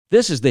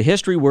This is the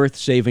History Worth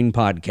Saving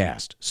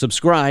podcast.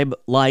 Subscribe,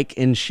 like,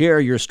 and share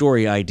your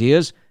story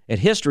ideas at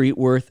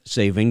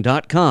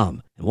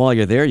historyworthsaving.com. And while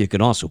you're there, you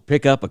can also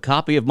pick up a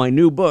copy of my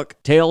new book,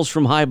 Tales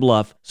from High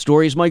Bluff,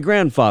 Stories My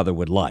Grandfather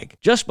Would Like,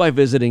 just by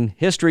visiting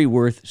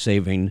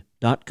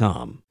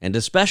historyworthsaving.com. And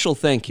a special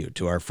thank you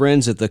to our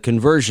friends at The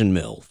Conversion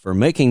Mill for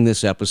making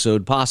this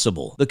episode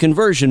possible. The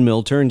Conversion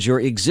Mill turns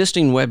your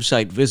existing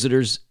website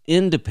visitors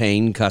into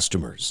paying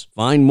customers.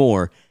 Find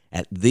more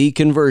at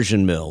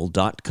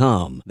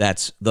theconversionmill.com.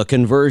 That's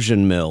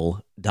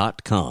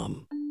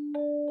theconversionmill.com.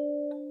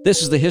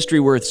 This is the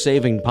History Worth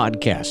Saving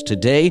podcast.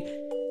 Today,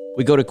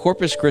 we go to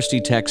Corpus Christi,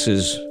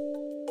 Texas,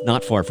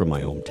 not far from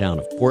my hometown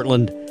of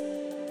Portland,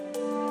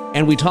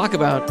 and we talk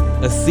about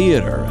a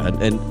theater,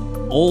 an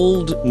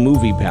old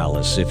movie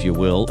palace, if you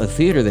will, a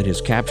theater that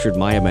has captured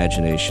my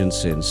imagination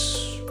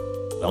since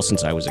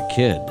I was a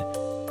kid.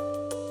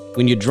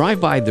 When you drive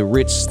by the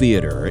Ritz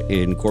Theater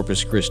in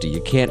Corpus Christi,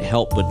 you can't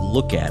help but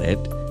look at it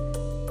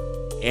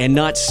and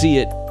not see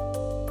it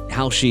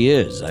how she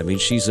is. I mean,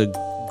 she's a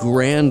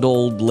grand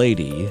old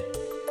lady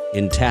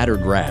in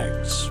tattered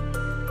rags.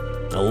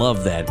 I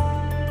love that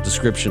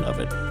description of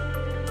it.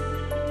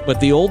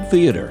 But the old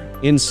theater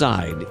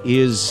inside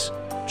is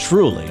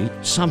truly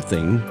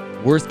something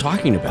worth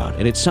talking about,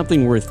 and it's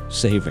something worth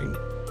saving.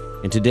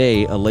 And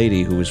today, a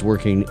lady who is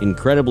working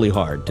incredibly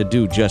hard to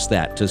do just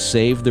that, to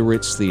save the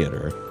Ritz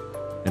Theater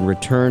and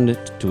return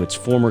it to its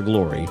former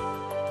glory,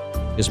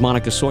 is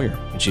Monica Sawyer,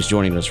 and she's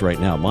joining us right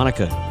now.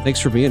 Monica, thanks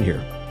for being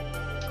here.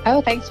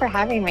 Oh, thanks for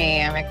having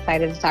me. I'm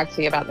excited to talk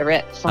to you about the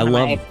Ritz, one of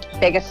my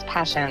biggest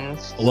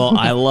passions. Well,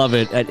 I love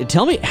it.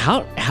 Tell me,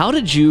 how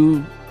did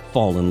you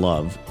fall in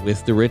love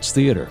with the Ritz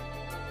Theater?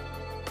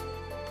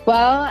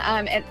 Well,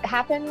 it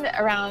happened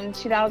around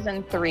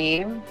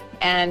 2003,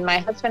 and my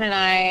husband and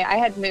I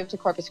had moved to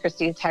Corpus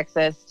Christi,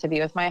 Texas to be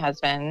with my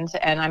husband,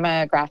 and I'm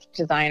a graphic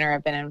designer.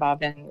 I've been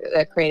involved in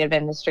the creative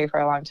industry for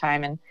a long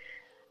time, and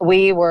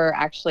we were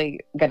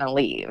actually going to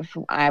leave.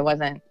 I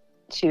wasn't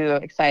too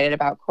excited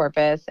about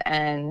Corpus,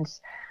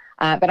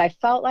 but I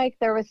felt like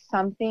there was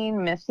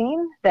something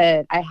missing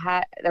there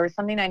was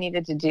something I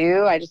needed to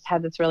do. I just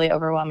had this really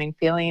overwhelming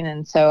feeling.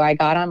 And so I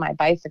got on my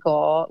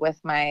bicycle with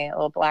my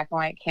little black and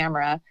white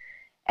camera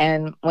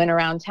and went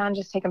around town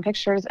just taking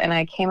pictures. And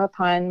I came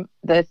upon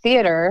the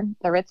theater,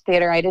 the Ritz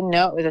Theater. I didn't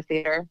know it was a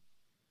theater.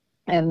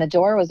 And the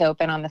door was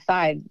open on the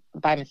side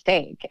by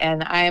mistake.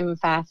 And I'm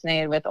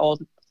fascinated with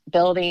old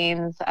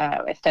buildings.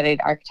 I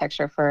studied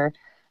architecture for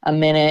a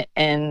minute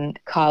in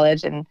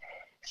college. And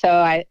so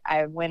I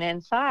went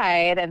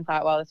inside and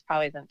thought, well, this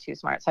probably isn't too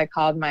smart. So I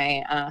called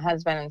my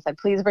husband and said,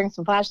 please bring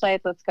some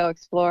flashlights. Let's go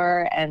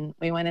explore. And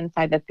we went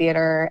inside the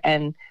theater,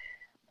 and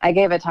I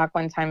gave a talk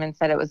one time and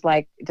said it was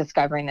like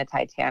discovering the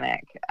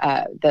Titanic.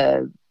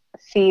 The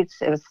seats,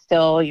 it was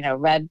still,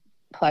 red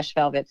plush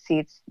velvet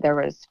seats. There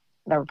were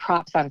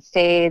props on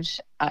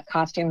stage,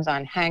 costumes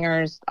on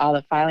hangers. All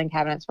the filing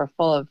cabinets were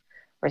full of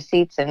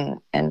receipts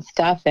and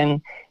stuff. And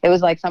it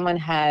was like someone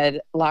had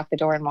locked the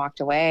door and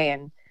walked away.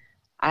 And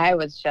I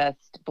was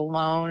just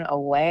blown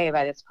away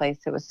by this place.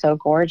 It was so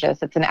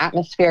gorgeous. It's an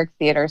atmospheric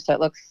theater, so it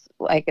looks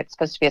like it's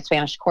supposed to be a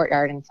Spanish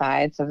courtyard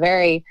inside. So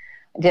very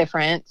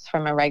different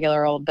from a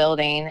regular old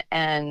building.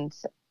 And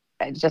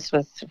I just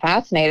was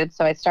fascinated.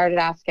 So I started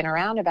asking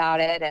around about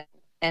it.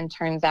 And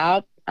turns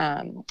out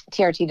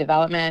TRT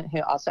Development,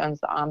 who also owns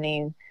the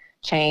Omni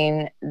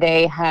chain,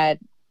 they had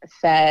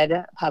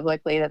said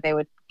publicly that they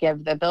would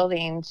give the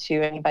building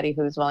to anybody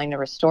who was willing to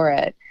restore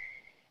it.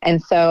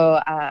 And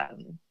so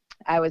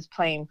I was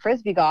playing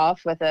Frisbee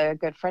golf with a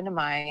good friend of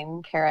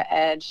mine, Kara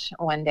Edge,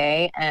 one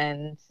day,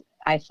 and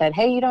I said,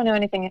 hey, you don't know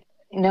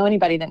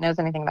anybody that knows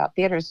anything about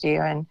theaters, do you?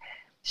 And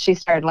she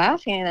started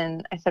laughing,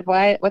 and I said,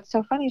 why? What's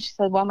so funny? She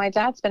said, well, my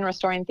dad's been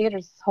restoring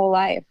theaters his whole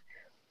life.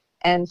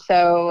 And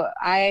so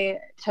I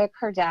took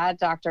her dad,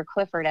 Dr.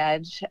 Clifford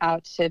Edge,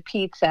 out to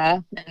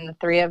pizza, and the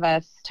three of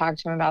us talked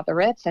to him about the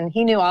Ritz, and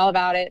he knew all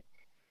about it.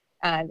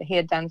 He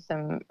had done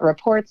some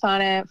reports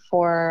on it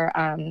for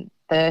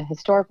the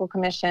Historical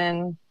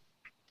Commission.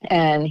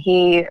 And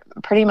he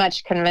pretty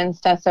much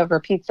convinced us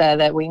over pizza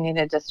that we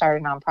needed to start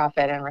a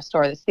nonprofit and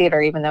restore this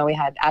theater, even though we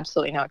had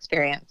absolutely no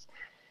experience.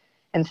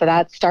 And so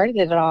that started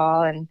it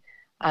all. And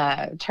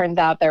turns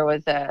out there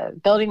was a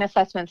building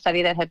assessment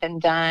study that had been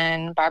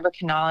done. Barbara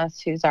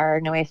Canales, who's our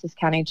Nueces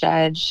County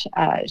judge,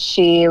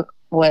 she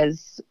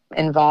was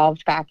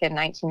involved back in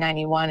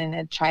 1991 and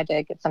had tried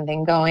to get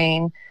something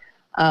going,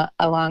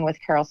 along with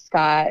Carol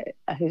Scott,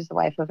 who's the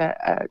wife of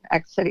an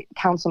ex-city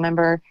council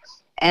member.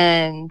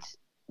 And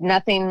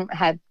nothing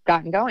had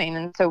gotten going.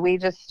 And so we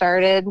just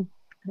started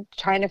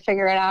trying to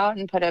figure it out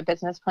and put a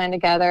business plan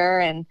together,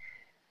 and,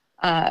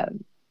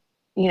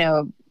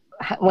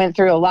 went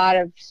through a lot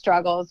of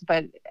struggles,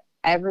 but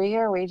every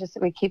year we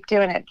keep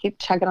doing it, keep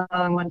chugging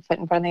along one foot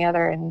in front of the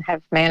other, and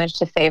have managed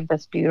to save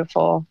this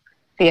beautiful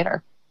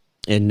theater.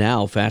 And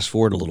now, fast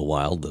forward a little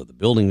while, the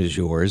building is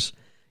yours.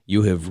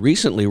 You have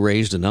recently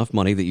raised enough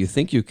money that you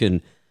think you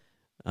can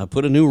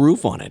put a new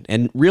roof on it.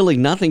 And really,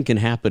 nothing can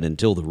happen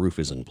until the roof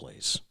is in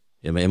place.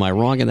 Am I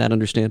wrong in that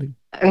understanding?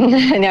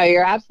 No,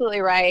 you're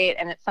absolutely right.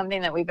 And it's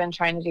something that we've been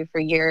trying to do for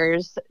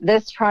years.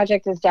 This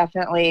project is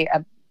definitely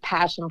a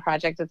passion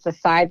project. It's a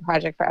side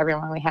project for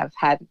everyone. We have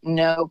had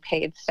no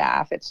paid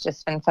staff. It's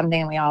just been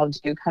something we all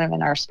do kind of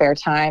in our spare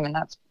time. And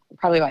that's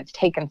probably why it's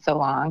taken so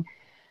long.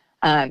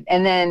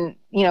 And then,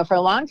 for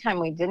a long time,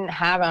 we didn't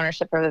have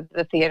ownership of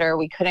the theater.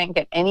 We couldn't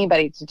get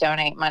anybody to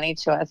donate money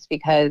to us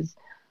because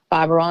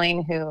Bob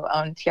Rolling, who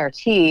owned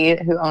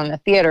TRT, who owned the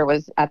theater,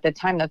 was at the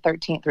time the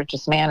 13th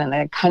richest man in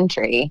the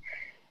country.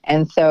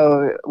 And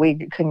so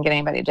we couldn't get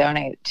anybody to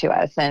donate to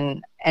us.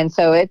 And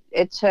so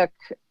it took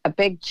a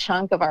big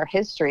chunk of our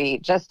history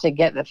just to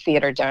get the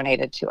theater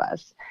donated to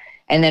us.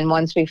 And then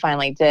once we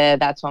finally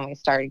did, that's when we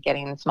started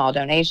getting small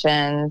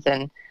donations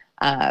and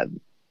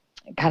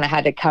kind of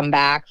had to come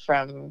back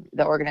from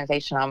the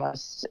organization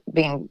almost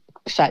being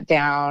shut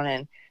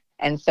down.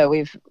 And so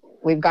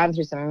we've gone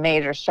through some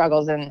major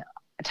struggles, and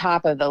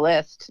top of the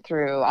list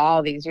through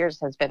all these years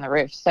has been the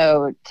roof.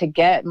 So to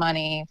get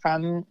money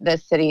from the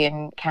city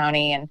and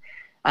county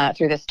and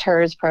through this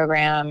TERS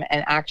program,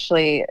 and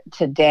actually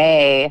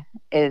today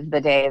is the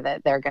day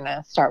that they're going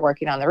to start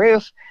working on the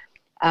roof.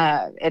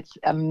 It's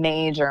a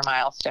major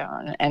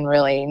milestone and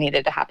really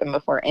needed to happen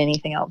before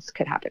anything else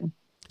could happen.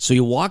 So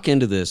you walk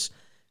into this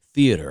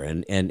theater,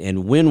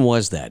 and when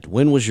was that?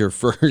 When was your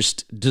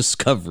first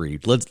discovery?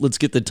 Let's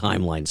get the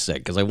timeline set,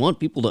 because I want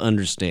people to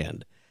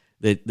understand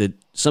that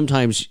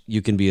sometimes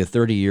you can be a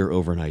 30-year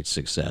overnight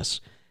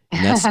success,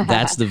 and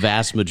that's the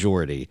vast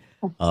majority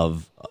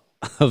of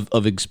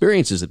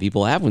experiences that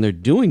people have when they're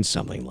doing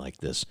something like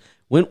this.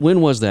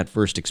 When was that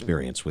first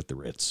experience with the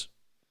Ritz?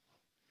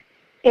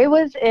 It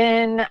was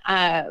in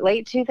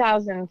late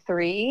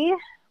 2003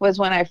 was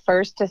when I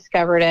first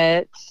discovered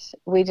it.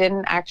 We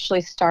didn't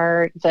actually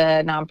start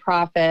the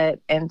nonprofit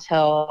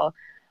until,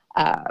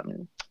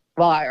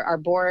 our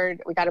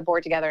board, we got a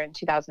board together in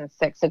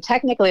 2006. So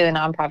technically the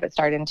nonprofit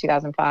started in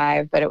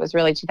 2005, but it was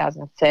really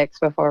 2006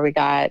 before we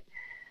got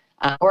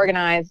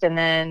organized. And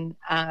then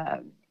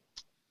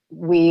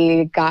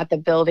we got the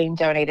building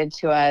donated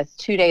to us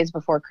 2 days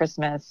before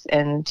Christmas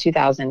in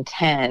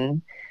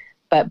 2010.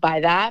 But by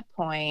that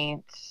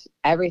point,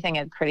 everything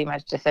had pretty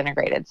much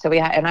disintegrated. So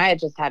and I had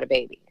just had a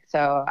baby.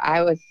 So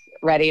I was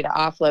ready to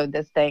offload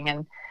this thing.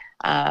 And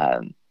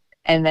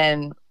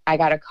then I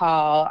got a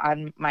call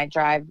on my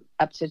drive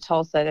up to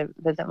Tulsa to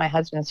visit my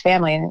husband's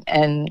family.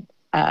 And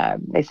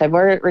they said,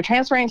 we're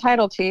transferring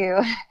title to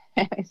you.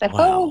 And I said,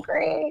 wow.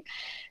 Oh,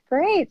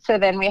 great. So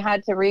then we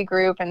had to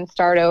regroup and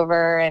start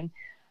over. And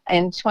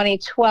in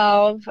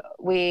 2012,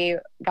 we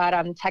got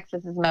on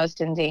Texas's most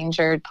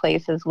endangered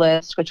places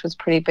list, which was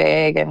pretty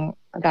big, and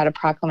got a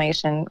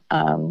proclamation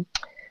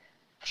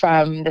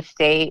from the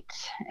state,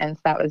 and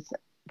so that was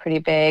pretty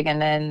big.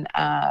 And then,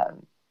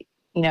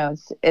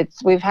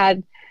 we've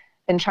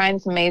been trying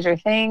some major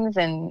things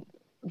and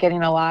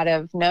getting a lot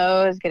of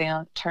no's,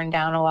 getting turned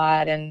down a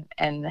lot, and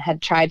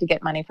had tried to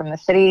get money from the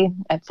city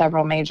at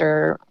several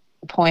major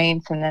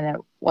points, and then it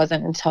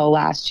wasn't until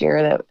last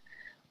year that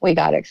we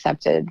got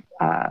accepted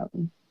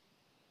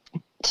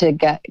to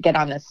get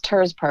on this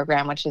TERS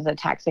program, which is a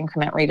tax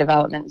increment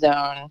redevelopment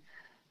zone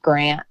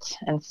grant.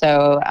 And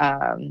so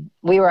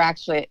we were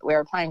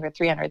applying for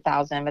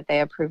 $300,000, but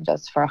they approved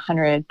us for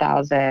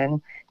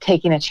 $100,000,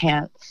 taking a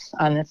chance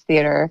on this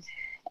theater.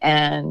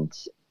 And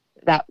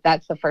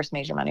that's the first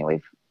major money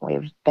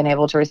we've been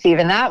able to receive.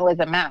 And that was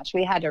a match.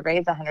 We had to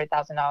raise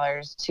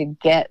 $100,000 to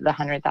get the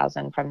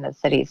 $100,000 from the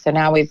city. So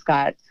now we've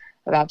got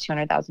about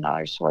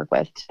 $200,000 to work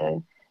with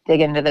to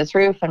dig into this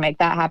roof and make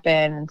that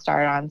happen, and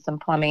start on some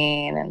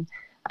plumbing and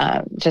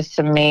just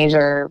some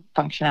major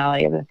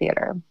functionality of the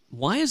theater.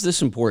 Why is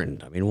this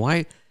important? I mean,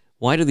 why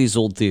do these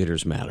old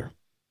theaters matter?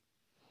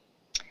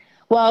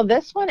 Well,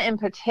 this one in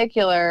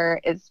particular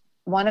is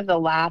one of the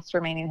last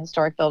remaining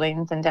historic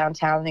buildings in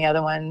downtown. The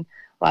other one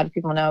a lot of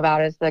people know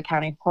about is the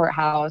county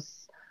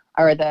courthouse,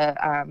 or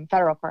the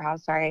federal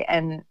courthouse, sorry.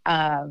 And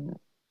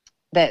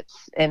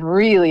that's in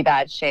really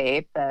bad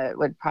shape. That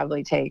would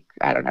probably take,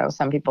 I don't know,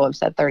 some people have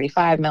said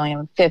 35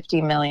 million,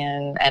 50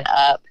 million and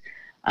up.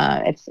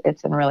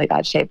 It's in really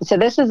bad shape. So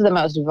this is the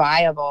most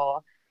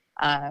viable,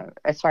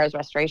 as far as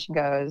restoration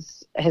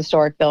goes,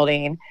 historic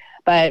building.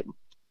 But,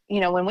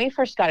 when we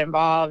first got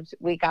involved,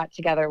 we got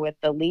together with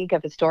the League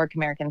of Historic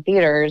American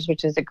Theaters,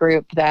 which is a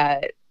group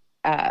that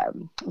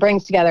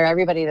brings together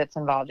everybody that's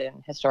involved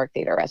in historic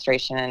theater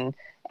restoration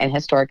and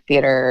historic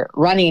theater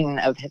running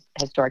of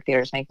historic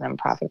theaters, making them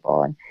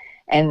profitable,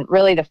 and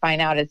really to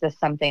find out, is this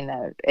something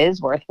that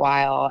is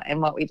worthwhile?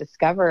 And what we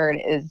discovered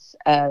is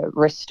a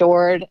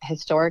restored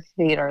historic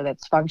theater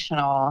that's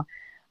functional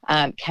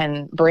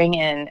can bring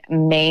in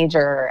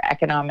major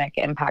economic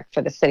impact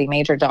for the city,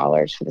 major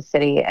dollars for the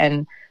city.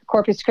 And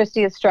Corpus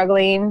Christi is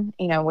struggling.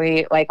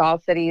 We, like all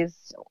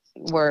cities,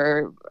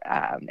 were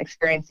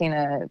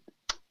experiencing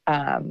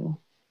some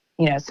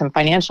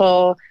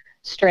financial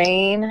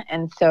strain.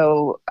 And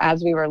so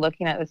as we were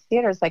looking at this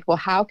theater, it's like, well,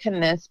 how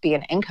can this be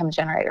an income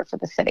generator for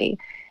the city?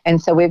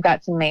 And so we've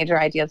got some major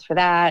ideas for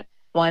that.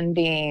 One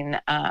being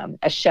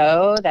a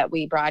show that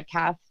we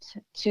broadcast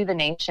to the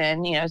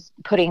nation,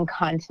 putting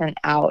content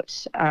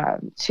out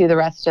to the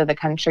rest of the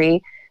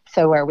country,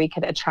 so where we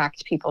could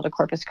attract people to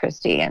Corpus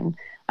Christi and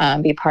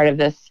be part of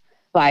this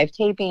live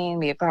taping,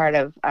 be a part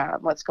of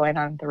what's going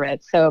on at the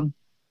Ritz. So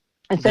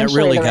that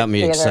really got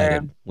me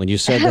excited when you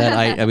said that.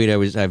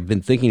 I've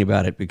been thinking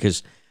about it,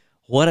 because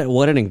what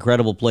an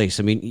incredible place.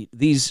 I mean,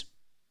 these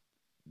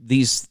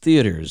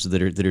theaters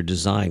that are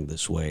designed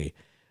this way,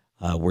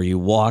 where you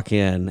walk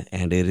in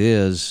and it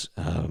is,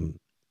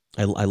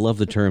 I love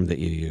the term that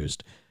you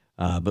used,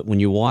 but when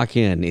you walk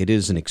in, it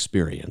is an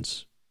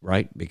experience,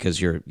 right?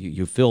 Because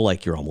you feel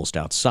like you're almost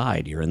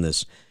outside. You're in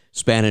this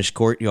Spanish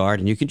courtyard,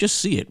 and you can just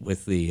see it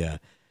with the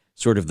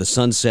sort of the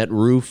sunset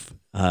roof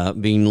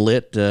being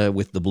lit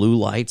with the blue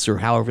lights, or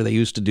however they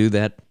used to do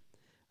that.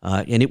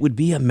 And it would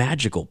be a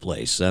magical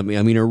place. I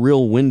mean, a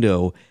real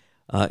window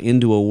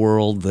into a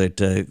world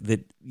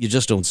that you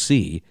just don't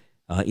see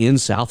in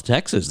South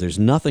Texas. There's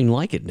nothing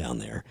like it down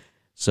there.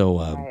 So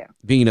right.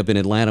 Being up in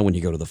Atlanta, when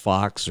you go to the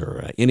Fox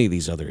or any of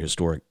these other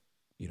historic,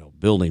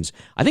 buildings,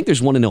 I think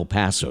there's one in El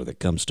Paso that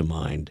comes to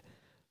mind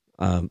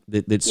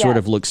that sort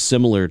of looks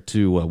similar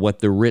to what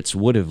the Ritz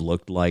would have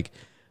looked like.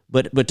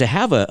 But to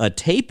have a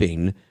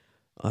taping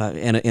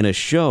and a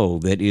show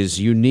that is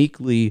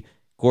uniquely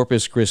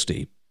Corpus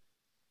Christi,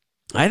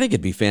 I think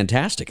it'd be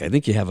fantastic. I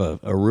think you have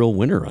a real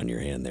winner on your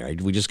hand there.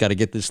 We just got to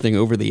get this thing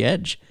over the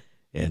edge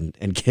and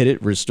get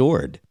it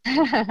restored.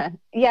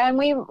 Yeah, and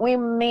we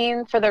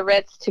mean for the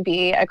Ritz to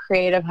be a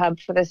creative hub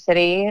for the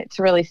city,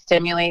 to really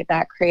stimulate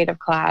that creative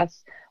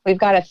class. We've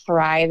got a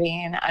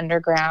thriving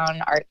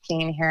underground art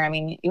scene here. I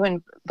mean, you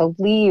wouldn't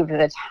believe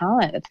the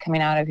talent that's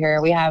coming out of here.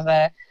 We have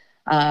a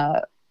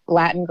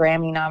Latin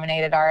Grammy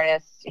nominated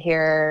artist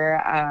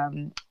here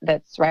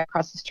that's right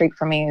across the street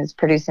from me, is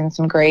producing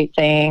some great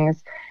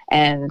things,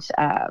 and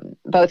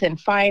both in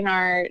fine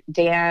art,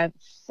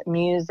 dance,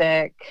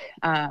 music,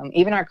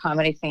 even our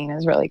comedy scene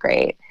is really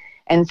great.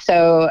 And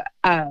so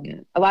a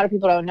lot of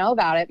people don't know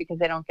about it because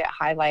they don't get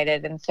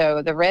highlighted. And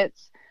so the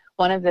Ritz,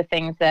 one of the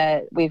things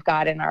that we've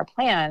got in our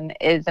plan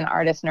is an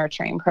artist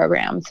nurturing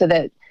program, so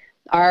that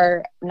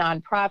our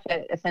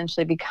nonprofit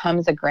essentially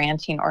becomes a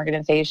granting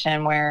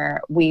organization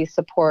where we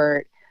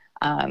support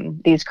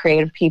these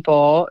creative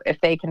people.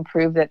 If they can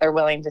prove that they're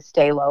willing to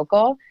stay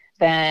local,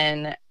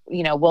 then,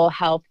 we'll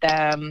help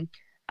them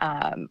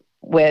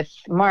with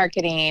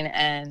marketing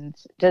and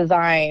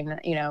design,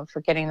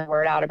 for getting the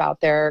word out about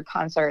their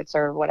concerts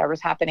or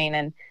whatever's happening,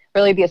 and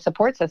really be a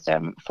support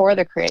system for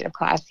the creative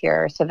class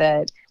here, so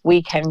that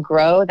we can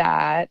grow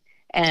that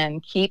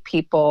and keep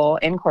people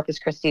in Corpus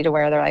Christi to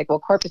where they're like, well,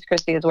 Corpus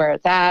Christi is where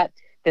it's at.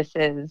 This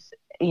is,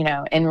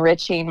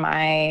 enriching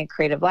my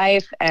creative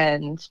life,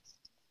 and,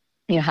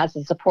 has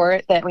the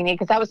support that we need.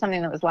 Because that was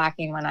something that was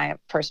lacking when I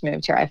first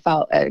moved here. I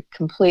felt a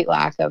complete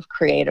lack of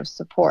creative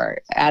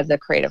support as a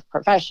creative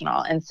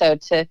professional. And so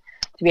to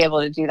be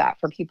able to do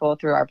that for people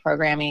through our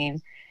programming,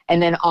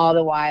 and then all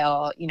the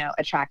while,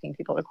 attracting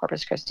people to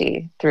Corpus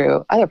Christi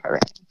through other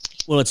programs.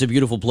 Well, it's a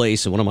beautiful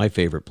place, and one of my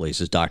favorite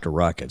places, Dr.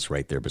 Rockets,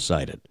 right there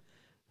beside it.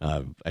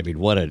 I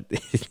mean,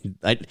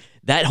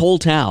 that whole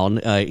town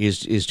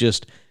is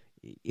just,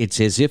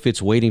 it's as if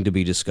it's waiting to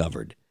be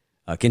discovered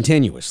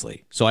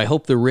continuously. So I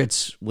hope the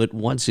Ritz,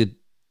 once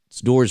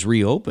its doors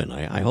reopen,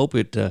 I hope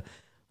it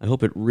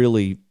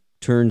really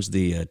turns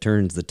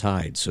the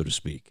tide, so to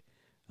speak,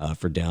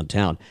 for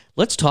downtown.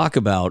 Let's talk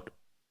about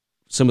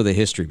some of the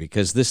history,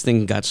 because this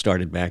thing got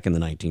started back in the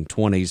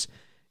 1920s,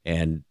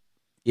 and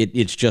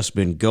it's just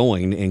been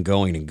going and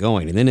going and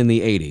going. And then in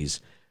the 80s,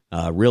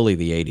 really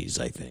the 80s,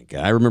 I think.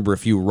 I remember a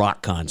few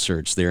rock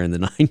concerts there in the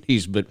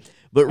 90s, but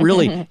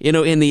really,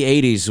 in the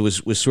 80s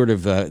was sort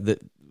of the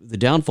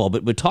downfall.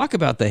 But talk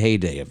about the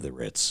heyday of the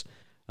Ritz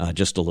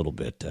just a little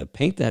bit.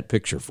 Paint that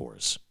picture for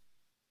us.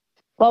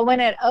 Well, when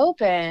it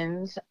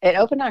opened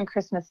on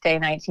Christmas Day,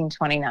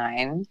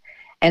 1929.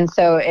 And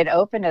so it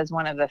opened as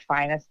one of the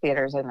finest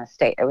theaters in the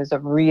state. It was a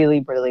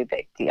really, really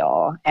big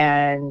deal.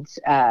 And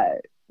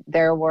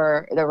there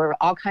were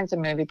all kinds of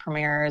movie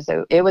premieres.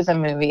 It was a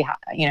movie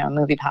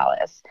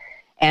palace,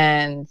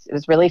 and it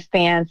was really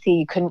fancy.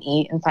 You couldn't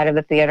eat inside of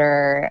the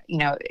theater.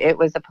 It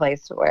was a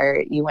place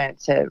where you went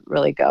to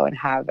really go and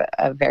have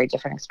a very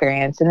different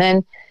experience. And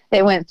then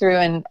they went through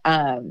and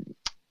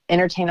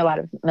entertained a lot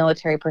of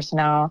military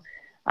personnel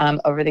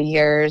over the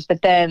years.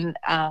 But then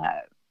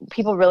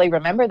people really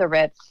remember the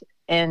Ritz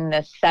in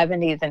the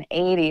 70s and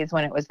 80s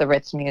when it was the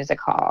Ritz Music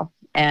Hall.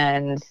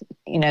 And,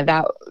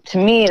 that, to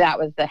me, that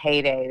was the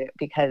heyday,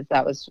 because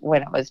that was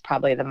when it was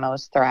probably the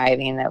most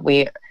thriving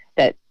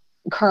that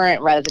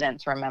current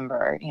residents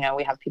remember.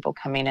 We have people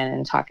coming in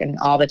and talking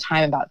all the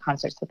time about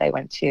concerts that they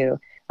went to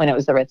when it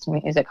was the Ritz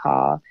Music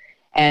Hall.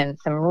 And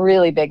some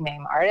really big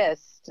name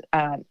artists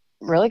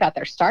really got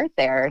their start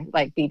there,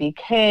 like B.B.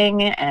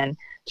 King and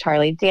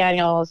Charlie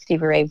Daniels,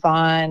 Stevie Ray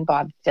Vaughan,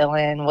 Bob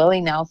Dylan,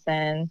 Willie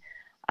Nelson.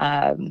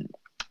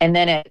 And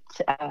then it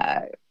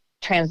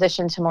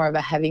transitioned to more of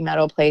a heavy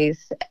metal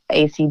place,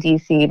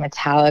 AC/DC,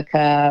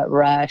 Metallica,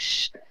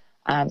 Rush.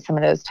 Some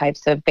of those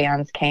types of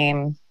bands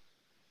came.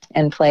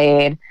 and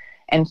played.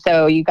 And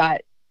so you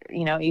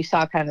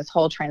saw kind of this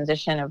whole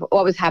transition of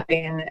what was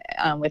happening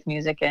with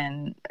music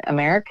in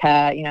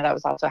America. That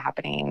was also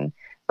happening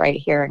right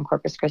here in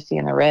Corpus Christi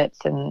and the Ritz.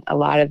 And a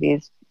lot of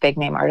these big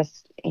name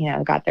artists,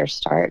 got their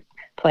start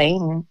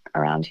playing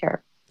around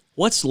here.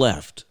 What's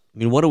left? I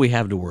mean, what do we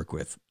have to work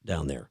with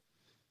down there?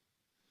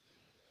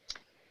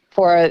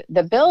 For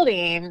the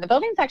building's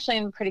actually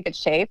in pretty good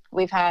shape.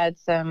 We've had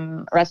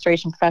some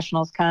restoration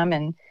professionals come,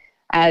 and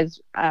as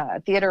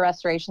theater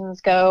restorations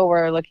go,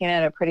 we're looking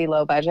at a pretty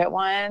low budget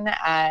one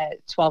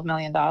at $12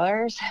 million,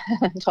 $12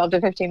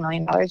 to $15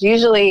 million.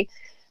 Usually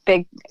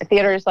big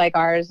theaters like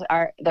ours,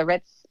 the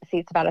Ritz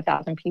seats about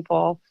 1,000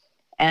 people,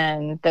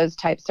 and those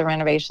types of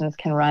renovations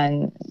can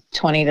run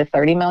 $20 to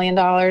 $30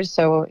 million.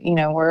 So,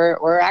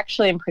 we're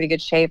actually in pretty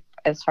good shape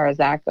as far as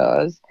that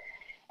goes.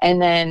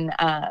 And then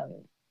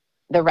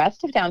the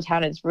rest of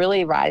downtown is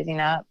really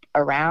rising up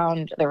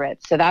around the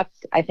Ritz. So that's,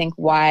 I think,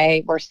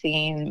 why we're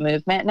seeing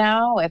movement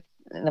now with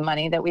the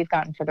money that we've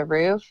gotten for the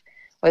roof.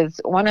 Was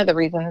one of the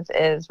reasons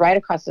is right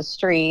across the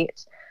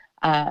street,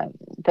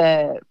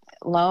 the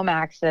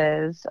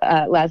Lomaxes,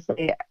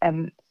 Leslie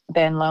and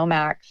Ben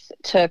Lomax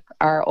took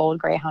our old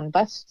Greyhound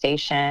bus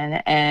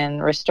station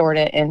and restored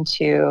it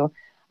into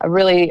a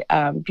really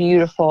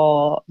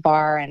beautiful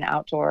bar and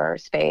outdoor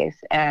space.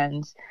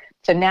 And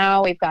so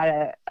now we've got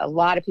a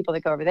lot of people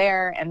that go over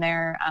there, and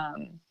they're,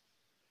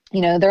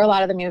 there are a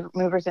lot of the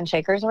movers and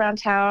shakers around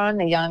town,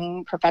 the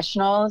young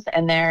professionals,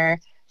 and they're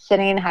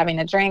sitting, having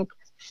a drink,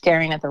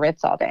 staring at the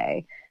Ritz all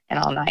day and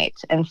all night.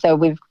 And so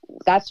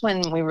that's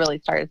when we really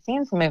started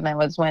seeing some movement,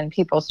 was when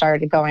people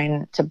started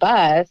going to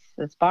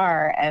this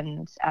bar,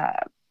 and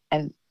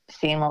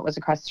seeing what was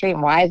across the street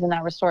and why isn't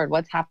that restored?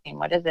 What's happening?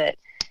 What is it?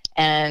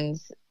 And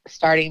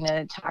starting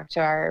to talk to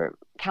our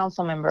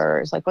council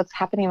members, like, what's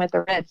happening with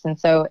the Ritz? And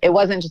so it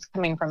wasn't just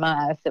coming from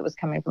us, it was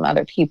coming from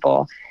other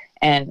people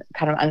and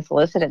kind of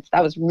unsolicited. So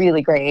that was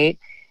really great.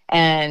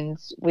 And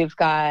we've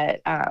got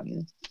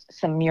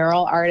some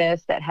mural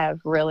artists that have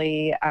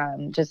really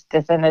just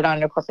descended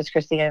onto Corpus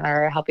Christi and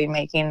are helping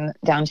making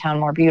downtown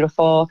more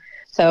beautiful.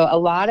 So a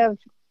lot of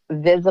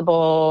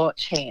visible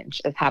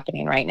change is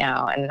happening right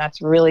now, and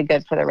that's really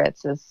good for the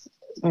Ritz's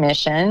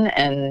mission,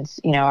 and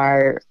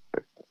our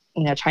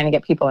trying to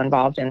get people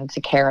involved and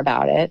to care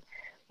about it.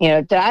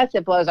 To us,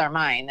 it blows our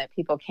mind that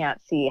people can't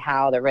see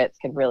how the Ritz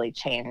could really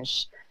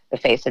change the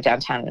face of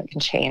downtown, and it can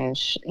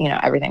change,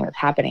 everything that's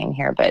happening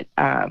here. But,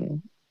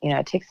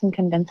 it takes some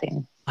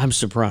convincing. I'm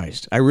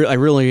surprised. I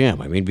really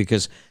am. I mean,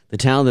 because the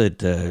town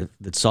that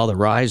saw the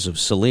rise of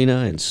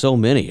Selena and so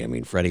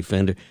many, Freddie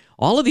Fender,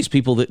 all of these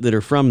people that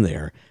are from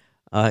there,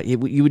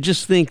 you would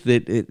just think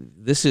that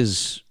this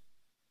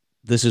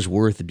is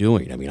worth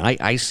doing.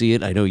 I see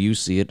it. I know you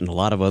see it, and a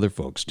lot of other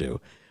folks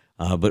do.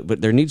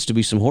 But there needs to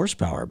be some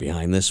horsepower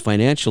behind this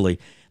financially.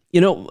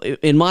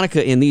 In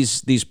Monica, in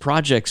these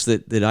projects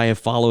that I have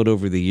followed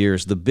over the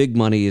years, the big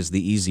money is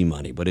the easy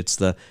money, but it's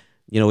the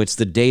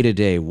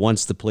day-to-day,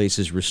 once the place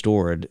is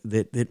restored,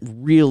 that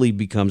really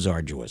becomes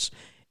arduous.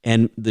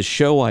 And the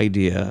show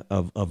idea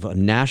of a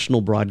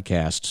national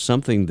broadcast,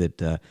 something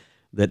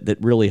that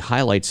really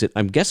highlights it,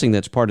 I'm guessing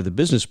that's part of the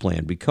business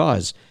plan,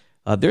 because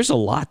there's a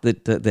lot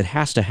that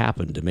has to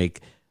happen to make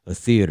a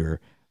theater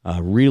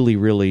really,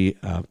 really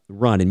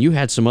run. And you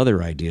had some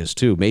other ideas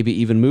too, maybe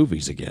even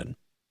movies again.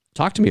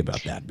 Talk to me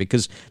about that,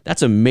 because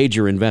that's a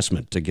major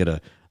investment to get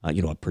a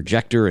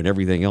projector and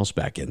everything else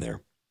back in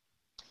there.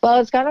 Well,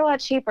 it's gotten a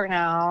lot cheaper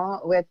now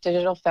with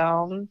digital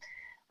film.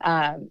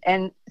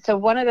 And so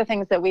one of the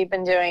things that we've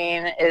been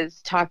doing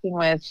is talking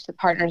with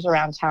partners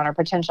around town, or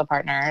potential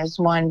partners,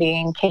 one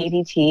being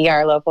KDT,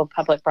 our local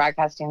public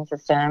broadcasting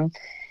system.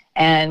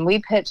 And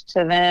we pitched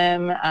to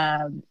them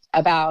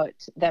about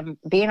them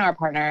being our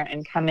partner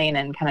and coming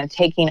and kind of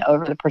taking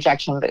over the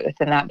projection booth,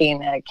 and that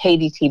being a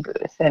KDT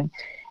booth,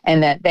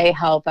 and that they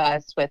help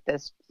us with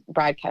this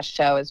broadcast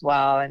show as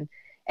well.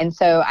 And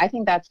so I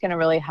think that's going to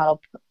really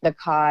help the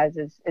cause,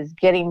 is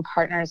getting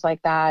partners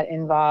like that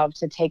involved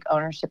to take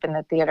ownership in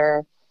the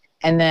theater.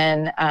 And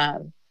then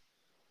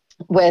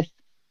with,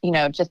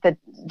 just the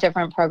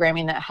different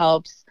programming that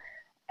helps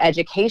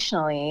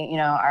educationally,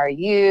 our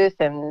youth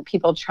and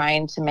people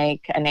trying to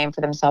make a name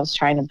for themselves,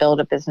 trying to build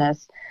a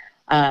business,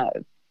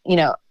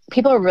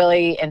 people are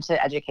really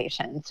into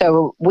education.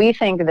 So we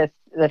think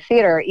the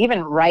theater,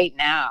 even right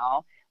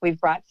now, we've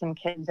brought some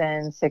kids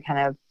in to kind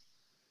of,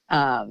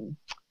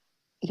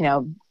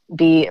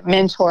 be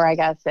mentor, I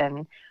guess,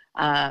 and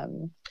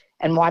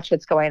watch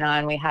what's going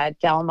on. We had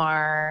Del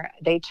Mar,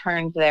 they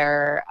turned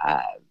their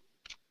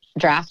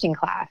drafting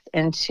class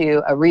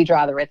into a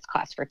Redraw the Ritz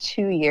class for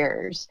 2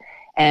 years,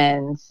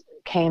 and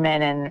came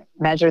in and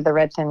measured the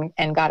Ritz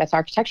and got us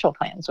architectural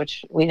plans,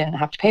 which we didn't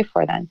have to pay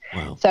for then.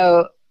 Wow.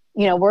 So,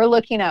 we're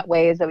looking at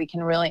ways that we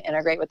can really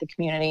integrate with the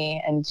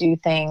community and do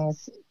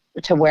things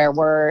to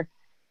where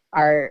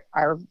our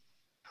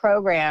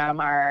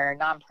program, our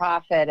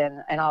nonprofit,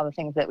 and all the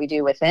things that we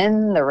do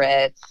within the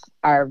Ritz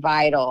are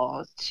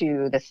vital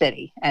to the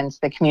city and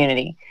to the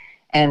community.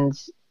 And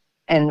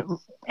and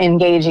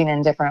engaging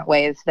in different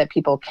ways that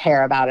people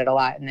care about it a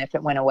lot. And if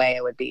it went away,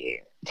 it would be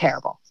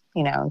terrible,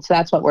 And so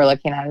that's what we're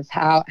looking at, is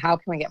how can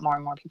we get more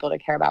and more people to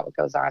care about what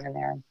goes on in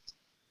there.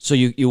 So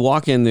you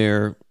walk in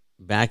there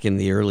back in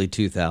the early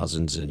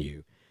 2000s, and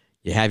you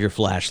have your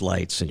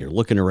flashlights and you're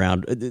looking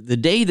around. The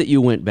day that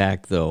you went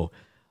back, though,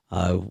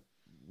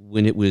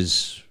 when it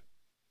was,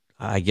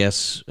 I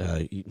guess,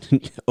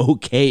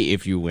 okay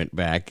if you went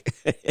back,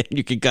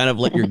 you could kind of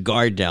let your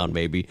guard down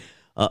maybe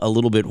a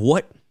little bit.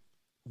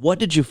 What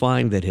did you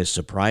find that has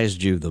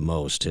surprised you the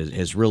most,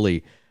 has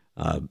really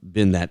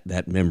been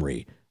that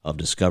memory of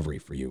discovery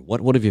for you?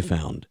 What have you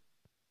found?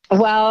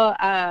 Well,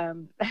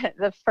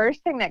 the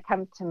first thing that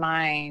comes to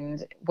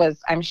mind was,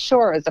 I'm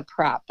sure it was a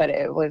prop, but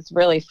it was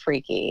really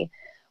freaky,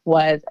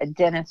 was a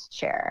dentist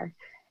chair.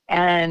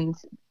 And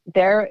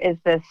there is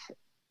this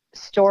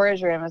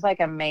storage room. It's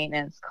like a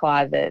maintenance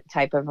closet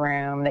type of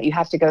room that you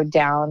have to go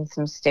down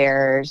some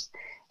stairs,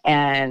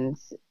 and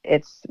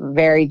it's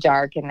very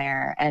dark in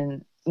there.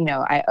 And,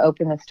 I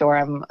open this door.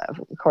 I'm, of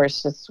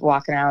course, just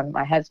walking around with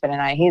my husband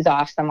and he's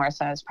off somewhere,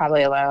 so I was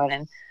probably alone.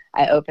 And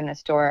I opened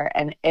this door,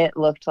 and it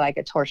looked like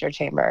a torture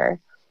chamber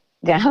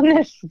down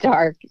this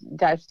dark,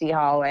 dusty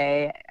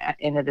hallway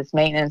into this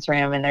maintenance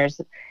room. And there's,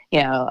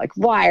 like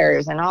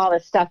wires and all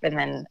this stuff, and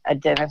then a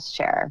dentist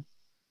chair.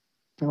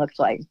 It looked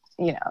like,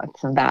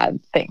 some bad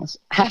things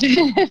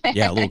happened.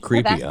 Yeah, a little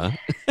creepy, huh?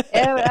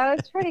 That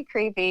was pretty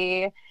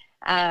creepy.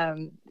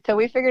 So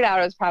we figured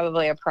out it was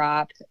probably a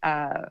prop.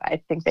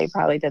 I think they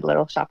probably did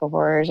Little Shop of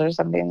Horrors or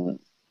something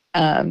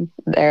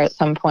there at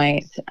some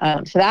point.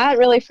 So that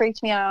really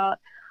freaked me out.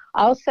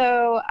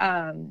 Also,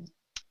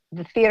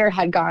 the theater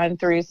had gone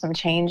through some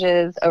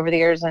changes over the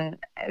years, and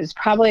it was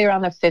probably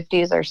around the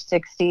 50s or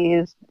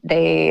 60s.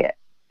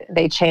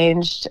 They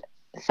changed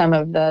some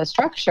of the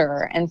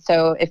structure. And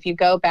so if you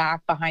go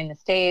back behind the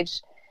stage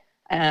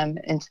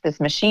into this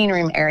machine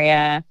room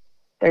area,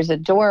 there's a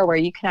door where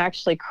you can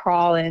actually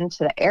crawl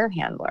into the air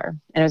handler.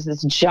 And it was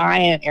this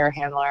giant air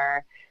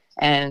handler,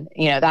 and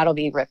that'll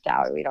be ripped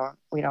out. We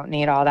don't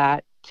need all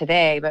that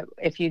today. But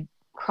if you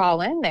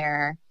crawl in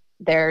there,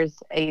 there's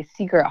a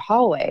secret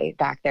hallway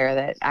back there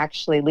that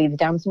actually leads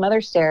down some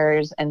other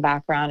stairs and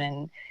back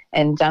around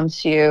and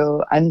dumps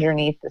you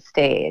underneath the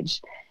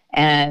stage.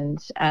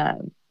 And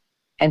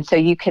so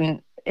you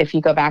can, if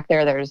you go back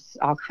there, there's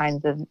all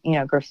kinds of,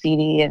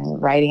 graffiti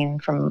and writing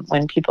from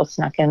when people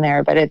snuck in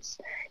there. But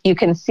you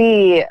can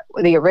see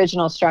the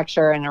original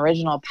structure and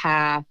original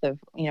path of,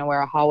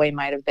 where a hallway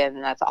might have been.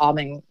 And that's all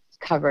been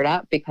covered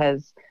up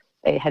because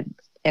they had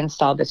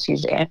installed this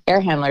huge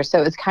air handler.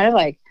 So it's kind of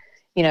like,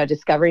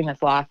 discovering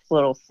this lost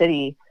little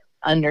city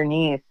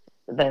underneath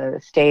the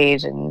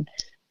stage. And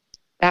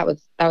that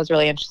was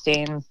really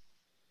interesting.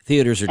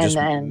 Theaters are just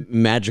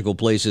magical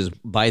places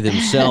by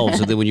themselves.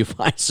 And then when you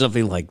find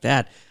something like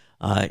that,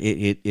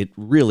 it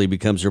really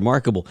becomes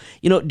remarkable.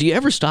 Do you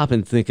ever stop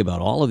and think about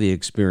all of the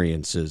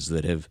experiences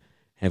that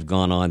have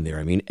gone on there?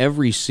 I mean,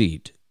 every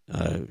seat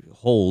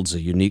holds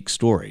a unique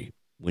story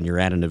when you're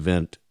at an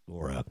event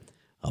or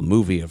a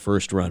movie, a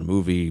first-run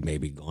movie,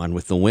 maybe Gone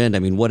with the Wind. I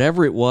mean,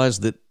 whatever it was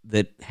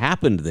that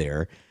happened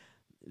there,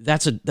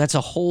 that's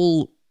a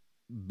whole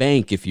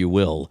bank, if you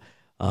will,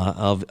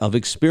 of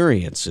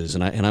experiences,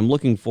 and I'm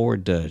looking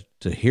forward to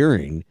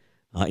hearing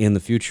in the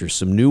future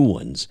some new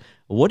ones.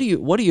 What do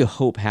you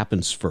hope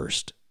happens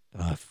first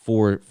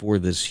for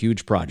this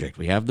huge project?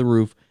 We have the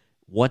roof.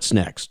 What's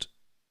next?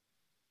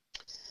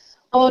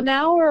 Well,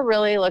 now we're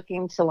really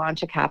looking to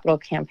launch a capital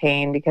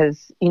campaign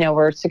because,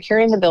 we're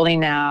securing the building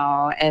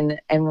now,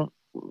 and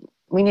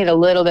we need a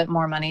little bit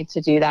more money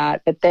to do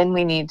that. But then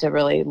we need to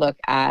really look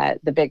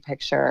at the big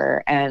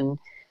picture. And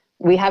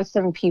we have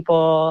some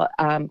people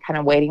kind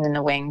of waiting in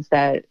the wings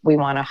that we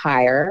want to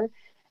hire.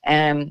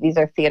 And these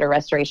are theater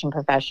restoration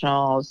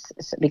professionals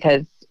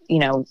because,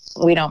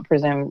 we don't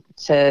presume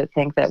to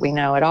think that we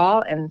know it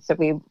all. And so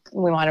we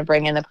want to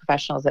bring in the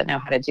professionals that know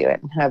how to do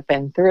it and have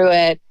been through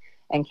it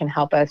and can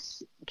help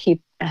us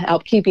keep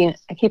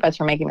us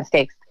from making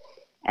mistakes.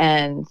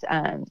 And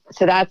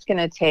so that's going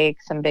to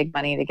take some big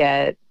money to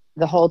get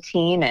the whole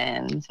team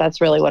in. So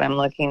that's really what I'm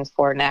looking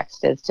for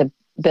next, is to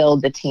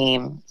build the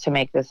team to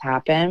make this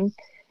happen.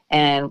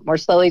 And we're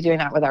slowly doing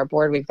that with our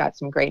board. We've got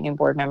some great new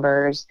board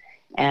members,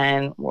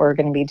 and we're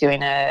going to be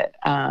doing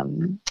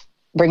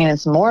bringing in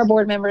some more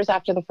board members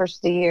after the first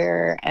of the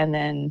year, and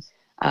then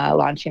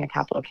launching a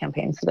capital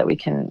campaign so that we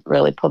can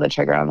really pull the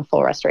trigger on the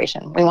full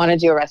restoration. We want to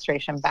do a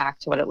restoration back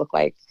to what it looked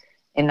like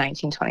in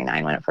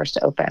 1929 when it first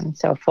opened.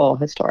 So full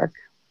historic.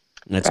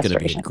 That's going to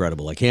be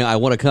incredible. I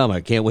want to come.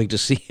 I can't wait to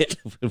see it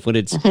when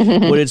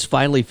it's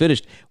finally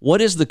finished. What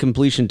is the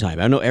completion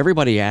time? I know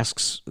everybody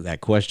asks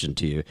that question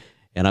to you,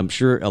 and I'm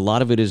sure a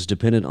lot of it is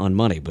dependent on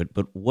money. But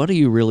what do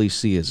you really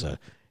see as a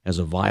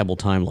viable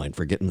timeline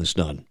for getting this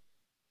done?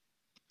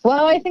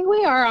 Well, I think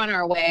we are on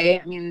our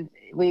way. I mean,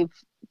 we've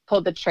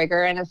pulled the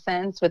trigger in a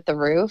sense with the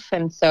roof,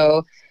 and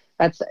so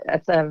that's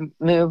a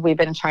move we've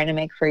been trying to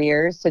make for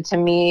years. So to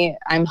me,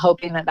 I'm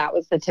hoping that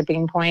was the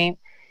tipping point.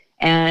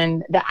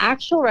 And the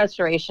actual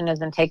restoration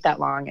doesn't take that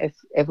long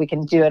if we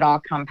can do it all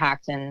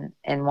compact in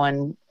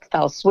one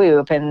fell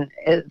swoop. And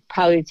it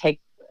probably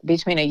take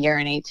between a year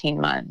and 18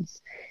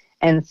 months.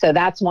 And so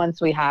that's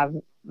once we have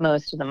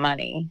most of the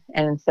money.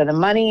 And so the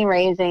money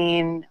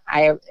raising,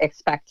 I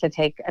expect to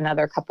take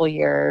another couple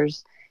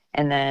years.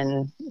 And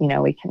then,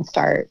 we can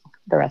start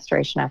the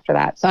restoration after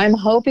that. So I'm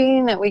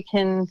hoping that we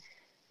can,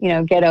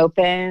 get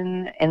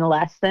open in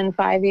less than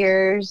 5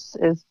 years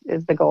is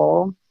the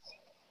goal.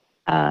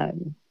 That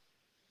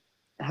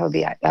would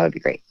be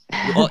great.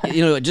 Well,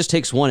 it just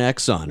takes one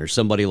Exxon or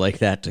somebody like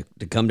that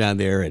to come down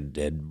there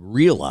and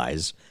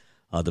realize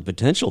the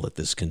potential that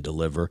this can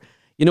deliver.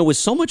 With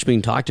so much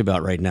being talked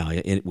about right now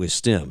with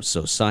STEM,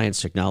 so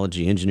science,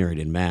 technology, engineering,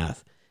 and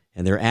math,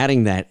 and they're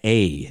adding that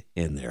A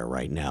in there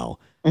right now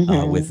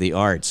with the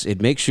arts,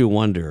 it makes you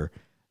wonder.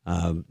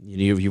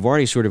 You've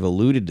already sort of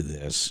alluded to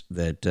this,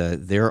 that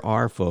there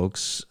are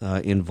folks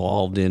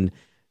involved in,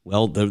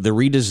 the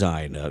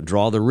redesign,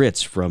 Draw the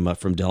Ritz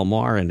from Del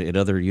Mar and at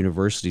other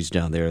universities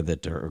down there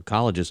that are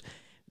colleges.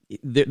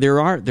 There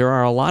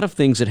are a lot of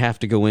things that have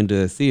to go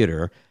into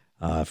theater,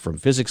 from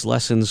physics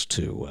lessons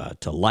to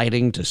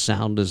lighting to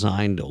sound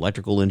design to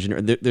electrical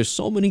engineering. There's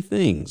so many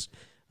things.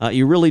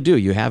 You really do.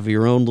 You have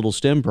your own little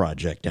STEM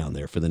project down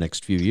there for the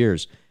next few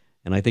years,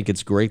 and I think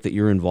it's great that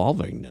you're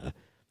involving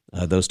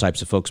those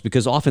types of folks,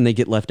 because often they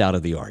get left out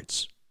of the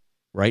arts,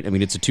 right? I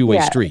mean, it's a two-way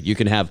street. You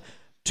can have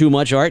too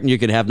much art and you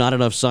can have not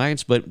enough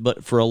science,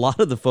 but for a lot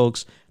of the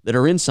folks that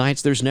are in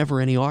science, there's never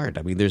any art.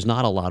 I mean, there's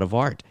not a lot of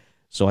art.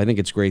 So I think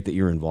it's great that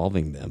you're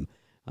involving them.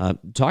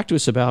 Talk to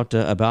us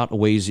about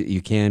ways that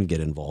you can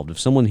get involved. If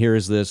someone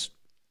hears this,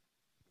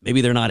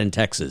 maybe they're not in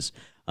Texas,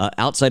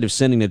 outside of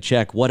sending a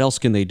check, what else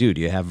can they do?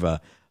 Do you have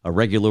a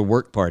regular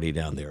work party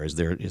down there? Is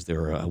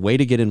there a way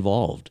to get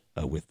involved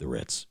with the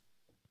Ritz?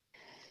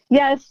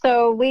 Yes,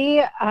 so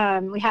we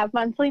have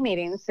monthly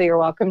meetings, so you're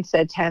welcome to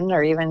attend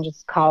or even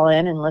just call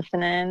in and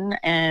listen in.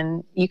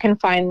 And you can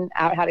find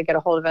out how to get a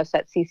hold of us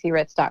at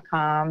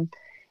ccritz.com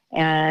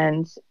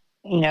and,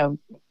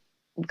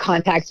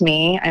 contact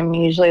me. I'm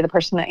usually the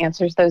person that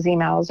answers those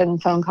emails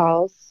and phone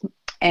calls.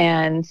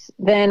 And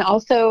then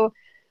also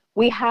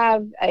we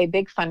have a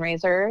big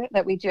fundraiser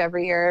that we do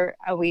every year.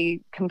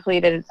 We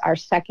completed our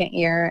second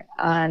year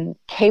on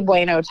Que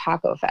Bueno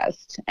Taco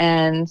Fest.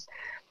 And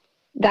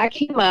that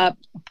came up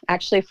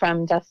actually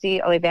from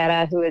Dusty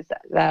Oliveira, who is the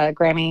Latin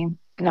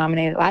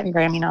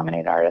Grammy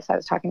nominated artist I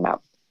was talking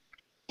about,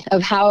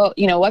 of how,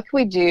 what can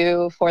we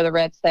do for the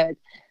Ritz that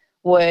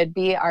would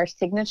be our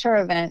signature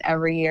event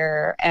every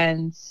year,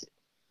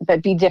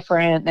 but be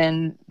different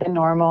than the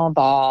normal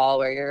ball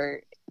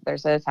where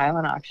there's a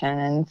silent auction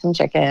and some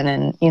chicken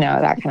and,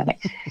 that kind of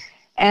thing.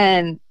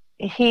 And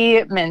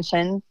he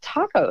mentioned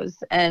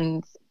tacos,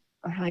 and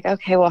we're like,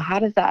 okay, well, how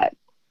does that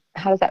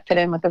fit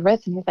in with the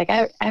Ritz? And he's like,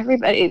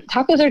 everybody,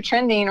 tacos are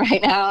trending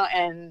right now,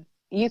 and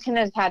you can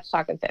attach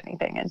tacos to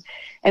anything.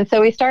 And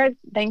so we started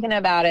thinking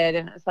about it,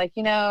 and it's like,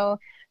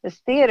 this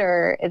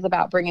theater is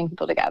about bringing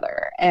people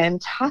together,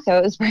 and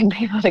tacos bring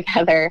people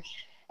together.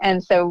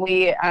 And so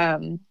we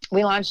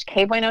launched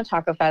Que Bueno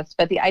Taco Fest,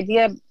 but the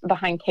idea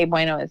behind Que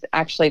Bueno is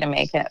actually to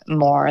make it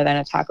more than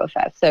a taco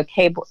fest. So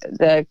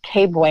the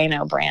Que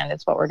Bueno brand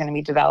is what we're going to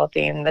be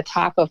developing. The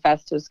Taco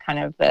Fest was kind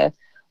of the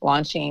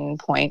launching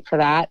point for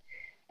that.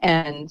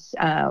 And,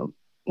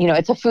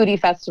 it's a foodie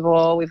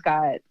festival. We've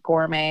got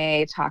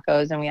gourmet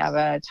tacos, and we have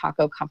a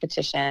taco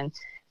competition.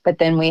 But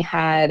then we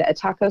had a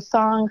taco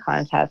song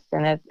contest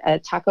and a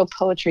taco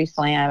poetry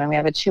slam, and we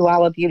have a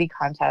Chihuahua beauty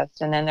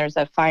contest. And then there's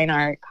a fine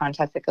art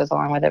contest that goes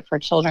along with it for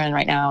children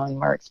right now, and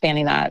we're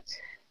expanding that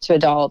to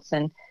adults.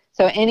 And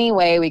so any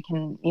way we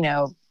can,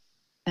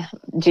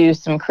 do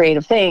some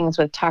creative things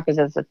with tacos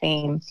as a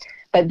theme.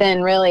 But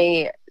then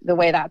really the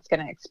way that's going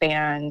to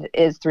expand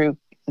is through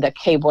the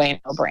Que Bueno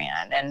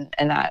brand,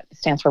 and that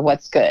stands for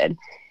what's good.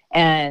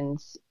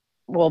 And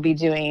we'll be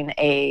doing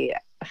a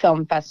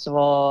film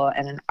festival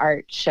and an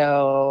art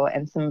show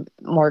and some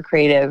more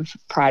creative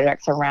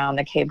projects around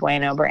the Que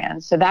Bueno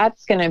brand. So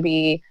that's going to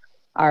be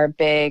our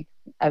big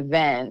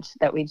event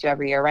that we do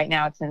every year. Right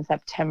now it's in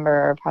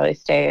September, probably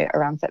stay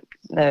around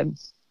the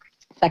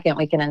second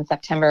weekend in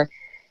September.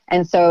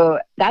 And so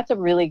that's a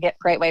really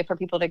great way for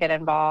people to get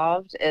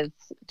involved, is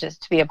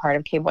just to be a part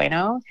of Que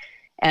Bueno.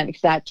 And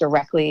because that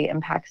directly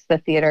impacts the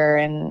theater,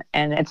 and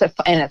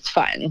it's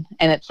fun,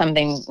 and it's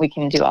something we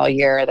can do all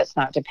year that's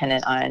not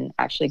dependent on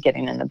actually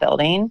getting in the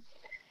building.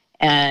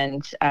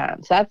 And so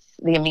that's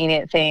the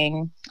immediate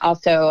thing.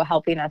 Also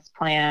helping us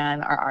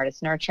plan our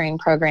artist nurturing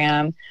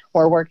program.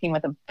 We're working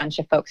with a bunch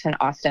of folks in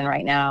Austin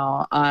right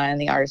now on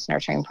the artist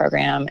nurturing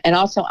program, and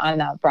also on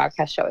that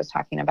broadcast show I was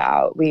talking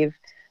about. We've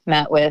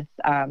met with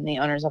the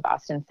owners of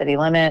Austin City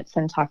Limits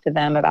and talked to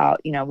them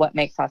about, what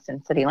makes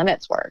Austin City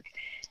Limits work.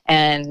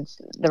 And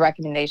the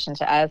recommendation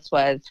to us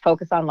was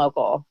focus on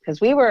local, because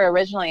we were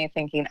originally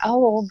thinking,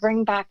 we'll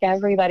bring back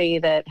everybody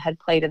that had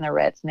played in the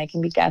Ritz and they can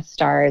be guest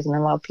stars, and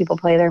then we'll people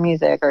play their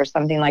music or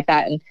something like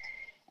that.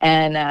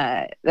 And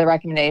the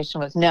recommendation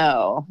was,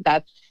 no,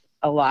 that's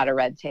a lot of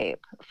red tape.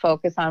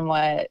 Focus on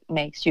what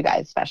makes you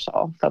guys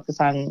special. Focus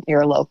on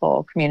your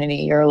local community,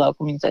 your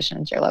local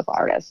musicians, your local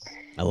artists.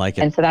 I like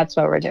it. And so that's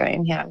what we're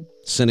doing. Yeah.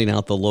 Sending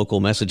out the local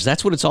message.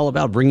 That's what it's all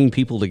about, bringing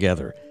people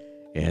together.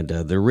 And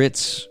the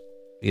Ritz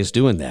is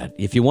doing that.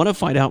 If you want to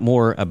find out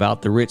more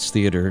about the Ritz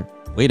Theater,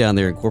 way down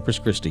there in Corpus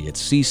Christi,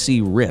 it's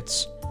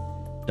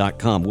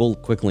ccritz.com. We'll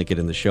quick link it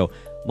in the show.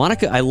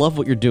 Monica, I love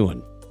what you're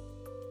doing.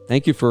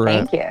 Thank you for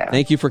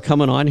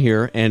coming on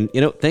here, and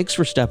thanks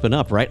for stepping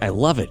up. Right, I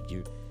love it.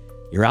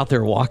 You're out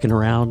there walking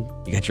around.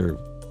 You got your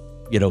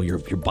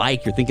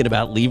bike. You're thinking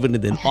about leaving,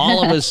 and then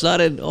all of a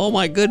sudden, oh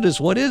my goodness,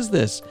 what is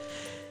this?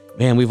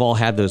 Man, we've all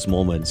had those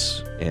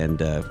moments,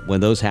 and when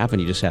those happen,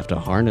 you just have to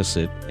harness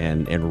it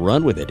and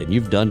run with it. And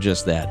you've done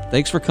just that.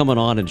 Thanks for coming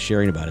on and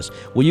sharing about us.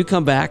 Will you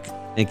come back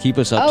and keep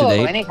us up to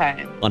date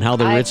anytime. On how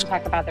the Ritz? I can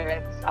talk about the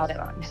Ritz all day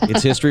long.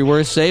 It's history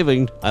worth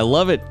saving. I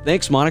love it.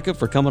 Thanks, Monica,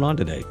 for coming on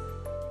today.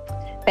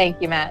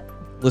 Thank you, Matt.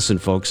 Listen,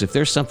 folks, if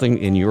there's something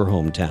in your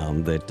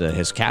hometown that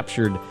has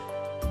captured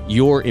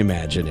your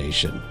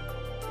imagination,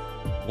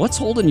 what's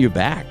holding you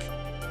back?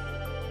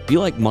 Be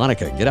like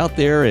Monica. Get out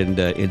there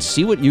and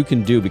see what you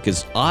can do,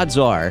 because odds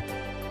are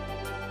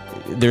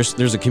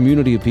there's a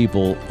community of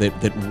people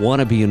that want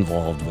to be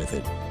involved with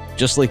it,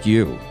 just like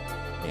you.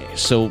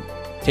 So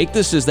take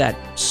this as that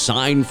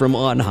sign from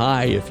on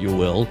high, if you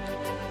will,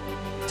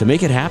 to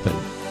make it happen.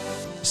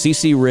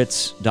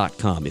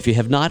 ccritz.com. If you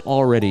have not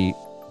already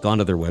gone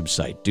to their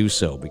website, do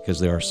so, because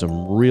there are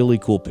some really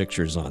cool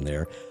pictures on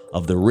there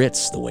of the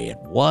Ritz, the way it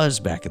was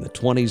back in the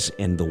 20s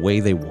and the way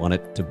they want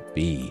it to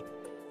be.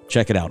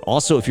 Check it out.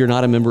 Also, if you're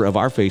not a member of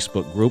our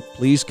Facebook group,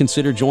 please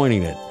consider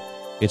joining it.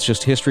 It's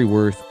just history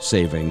worth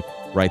saving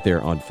right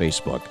there on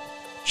Facebook.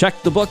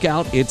 Check the book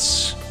out.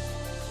 It's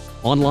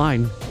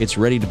online. It's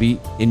ready to be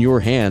in your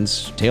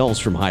hands. Tales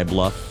from High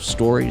Bluff,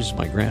 stories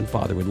my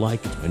grandfather would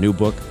like. It's my new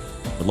book.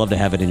 I'd love to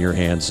have it in your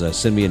hands.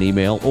 Send me an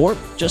email or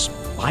just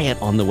buy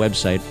it on the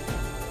website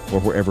or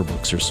wherever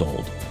books are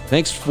sold.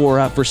 Thanks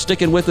for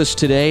sticking with us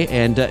today.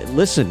 And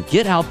listen,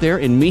 get out there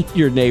and meet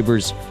your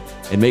neighbors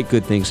and make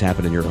good things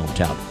happen in your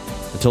hometown.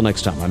 Until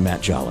next time, I'm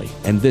Matt Jolly,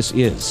 and this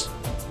is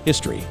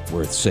History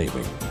Worth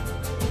Saving.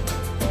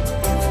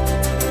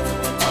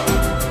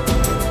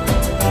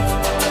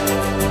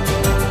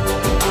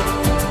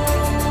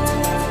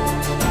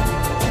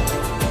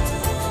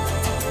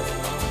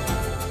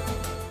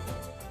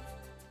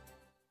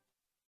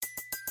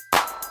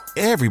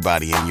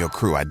 Everybody in your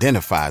crew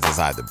identifies as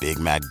either Big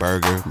Mac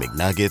Burger,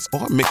 McNuggets,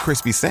 or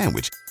McCrispy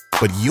Sandwich.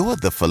 But you're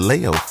the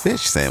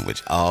Filet-O-Fish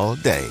Sandwich all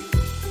day.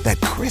 That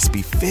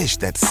crispy fish,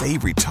 that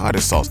savory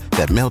tartar sauce,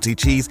 that melty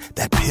cheese,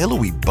 that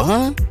pillowy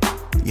bun.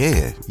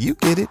 Yeah, you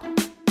get it.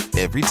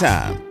 Every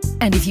time.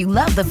 And if you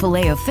love the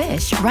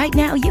Filet-O-Fish, right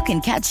now you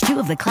can catch two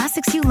of the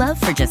classics you love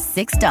for just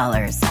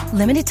 $6.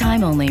 Limited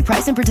time only.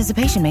 Price and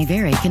participation may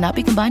vary. Cannot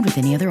be combined with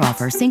any other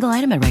offer. Single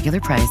item at regular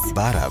price.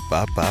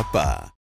 Ba-da-ba-ba-ba.